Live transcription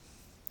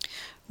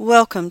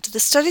Welcome to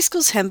the Study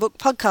Skills Handbook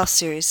podcast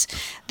series.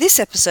 This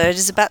episode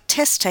is about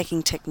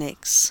test-taking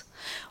techniques.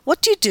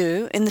 What do you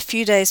do in the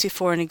few days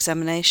before an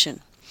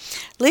examination?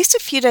 At least a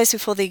few days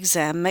before the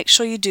exam, make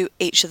sure you do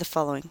each of the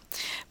following.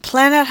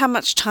 Plan out how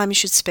much time you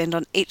should spend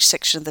on each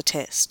section of the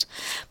test.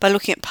 By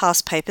looking at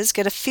past papers,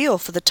 get a feel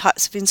for the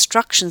types of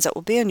instructions that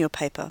will be on your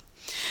paper.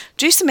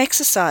 Do some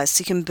exercise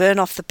so you can burn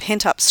off the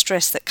pent-up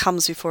stress that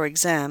comes before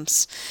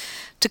exams.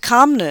 To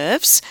calm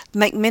nerves,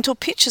 make mental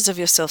pictures of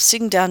yourself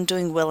sitting down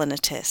doing well in a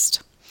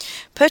test.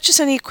 Purchase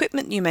any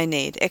equipment you may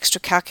need,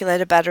 extra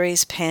calculator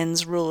batteries,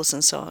 pens, rulers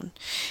and so on.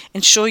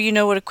 Ensure you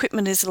know what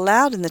equipment is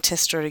allowed in the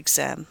test or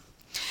exam.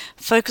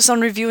 Focus on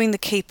reviewing the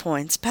key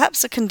points,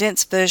 perhaps a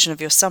condensed version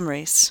of your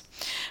summaries.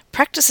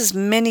 Practice as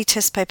many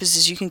test papers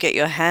as you can get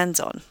your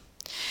hands on.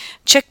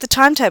 Check the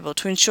timetable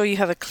to ensure you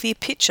have a clear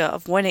picture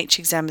of when each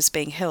exam is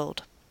being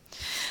held.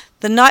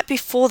 The night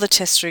before the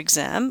test or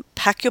exam,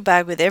 pack your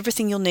bag with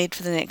everything you'll need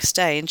for the next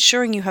day,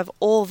 ensuring you have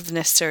all of the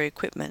necessary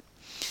equipment.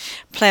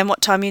 Plan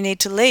what time you need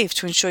to leave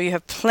to ensure you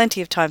have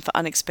plenty of time for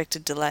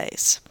unexpected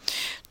delays.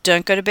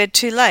 Don't go to bed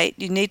too late,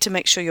 you need to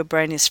make sure your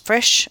brain is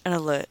fresh and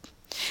alert.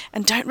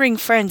 And don't ring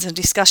friends and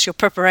discuss your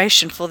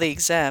preparation for the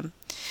exam.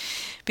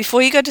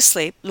 Before you go to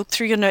sleep, look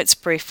through your notes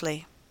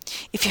briefly.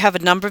 If you have a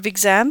number of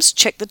exams,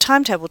 check the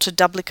timetable to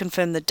doubly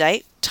confirm the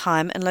date,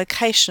 time and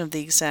location of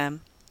the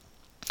exam.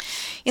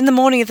 In the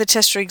morning of the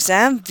test or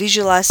exam,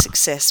 visualize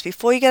success.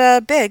 Before you get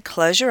out of bed,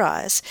 close your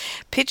eyes.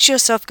 Picture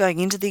yourself going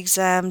into the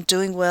exam,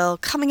 doing well,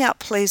 coming out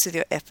pleased with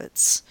your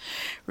efforts.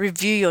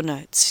 Review your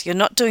notes. You're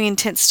not doing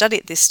intense study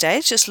at this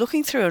stage, just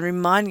looking through and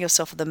reminding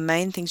yourself of the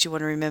main things you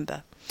want to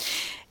remember.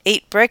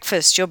 Eat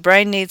breakfast. Your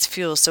brain needs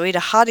fuel, so eat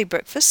a hearty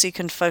breakfast so you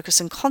can focus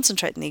and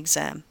concentrate in the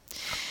exam.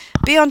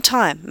 Be on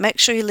time. Make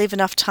sure you leave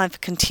enough time for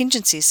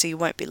contingencies so you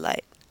won't be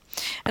late.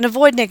 And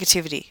avoid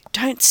negativity.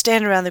 Don't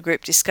stand around the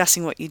group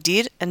discussing what you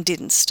did and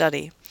didn't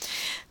study.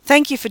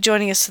 Thank you for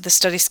joining us for the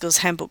Study Skills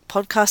Handbook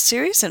podcast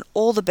series, and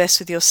all the best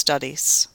with your studies.